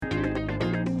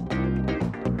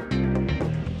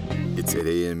It's 8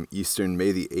 a.m. Eastern,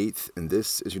 May the 8th, and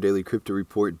this is your daily crypto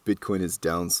report. Bitcoin is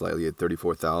down slightly at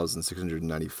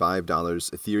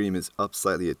 $34,695, Ethereum is up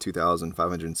slightly at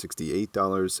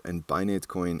 $2,568, and Binance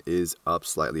Coin is up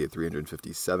slightly at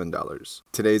 $357.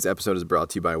 Today's episode is brought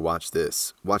to you by Watch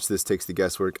This. Watch This takes the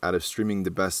guesswork out of streaming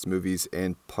the best movies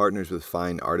and partners with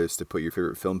fine artists to put your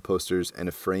favorite film posters and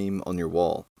a frame on your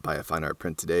wall. Buy a fine art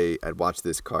print today at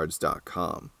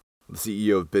watchthiscards.com. The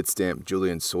CEO of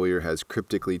Bitstamp, Sawyer, has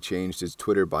cryptically changed his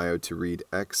Twitter bio to read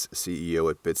ex-CEO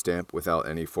at Bitstamp without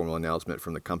any formal announcement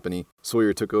from the company.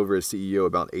 Sawyer took over as CEO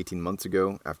about 18 months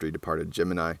ago after he departed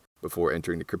Gemini. Before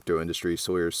entering the crypto industry,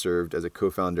 Sawyer served as a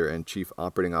co-founder and chief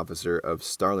operating officer of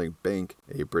Starling Bank,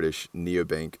 a British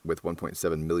neobank with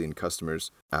 1.7 million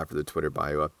customers. After the Twitter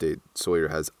bio update, Sawyer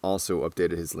has also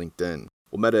updated his LinkedIn.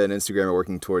 Well, Meta and Instagram are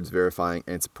working towards verifying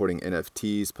and supporting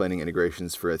NFTs, planning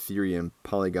integrations for Ethereum,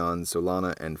 Polygon,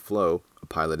 Solana, and Flow. A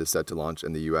pilot is set to launch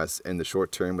in the US in the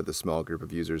short term with a small group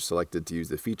of users selected to use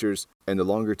the features. In the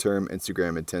longer term,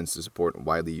 Instagram intends to support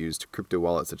widely used crypto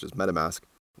wallets such as MetaMask,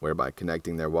 whereby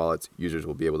connecting their wallets, users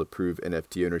will be able to prove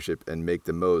NFT ownership and make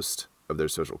the most of their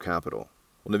social capital.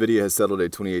 Well, Nvidia has settled a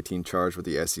 2018 charge with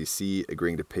the SEC,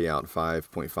 agreeing to pay out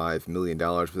 $5.5 million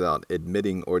without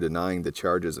admitting or denying the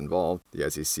charges involved. The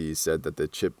SEC said that the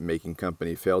chip-making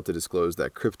company failed to disclose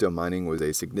that crypto mining was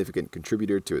a significant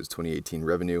contributor to its 2018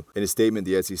 revenue. In a statement,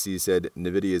 the SEC said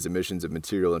Nvidia's omissions of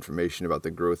material information about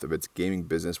the growth of its gaming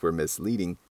business were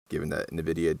misleading, given that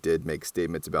Nvidia did make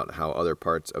statements about how other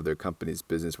parts of their company's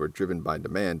business were driven by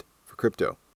demand for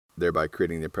crypto, thereby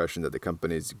creating the impression that the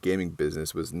company's gaming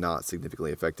business was not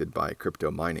significantly affected by crypto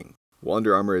mining. Well,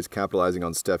 Under Armour is capitalizing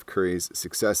on Steph Curry's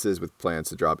successes with plans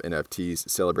to drop NFTs,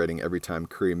 celebrating every time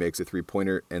Curry makes a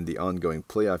three-pointer and the ongoing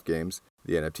playoff games.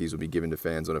 The NFTs will be given to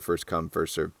fans on a first-come,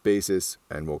 first-served basis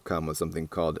and will come with something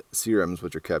called serums,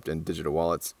 which are kept in digital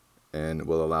wallets and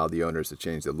will allow the owners to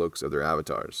change the looks of their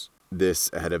avatars. This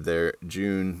ahead of their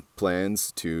June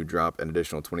plans to drop an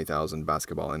additional 20,000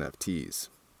 basketball NFTs.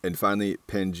 And finally,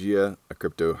 Pangea, a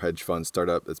crypto hedge fund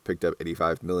startup that's picked up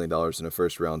 $85 million in a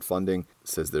first-round funding,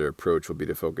 says their approach will be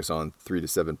to focus on 3 to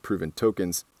 7 proven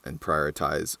tokens and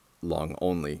prioritize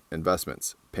long-only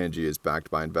investments. Pangea is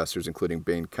backed by investors including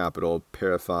Bain Capital,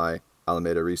 Parify,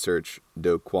 Alameda Research,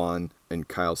 Do Kwon, and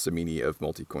Kyle Samini of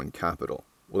Multicoin Capital.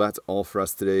 Well, that's all for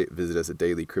us today. Visit us at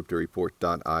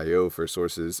dailycryptoreport.io for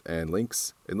sources and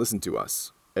links, and listen to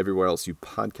us everywhere else you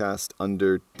podcast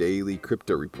under Daily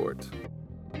Crypto Report.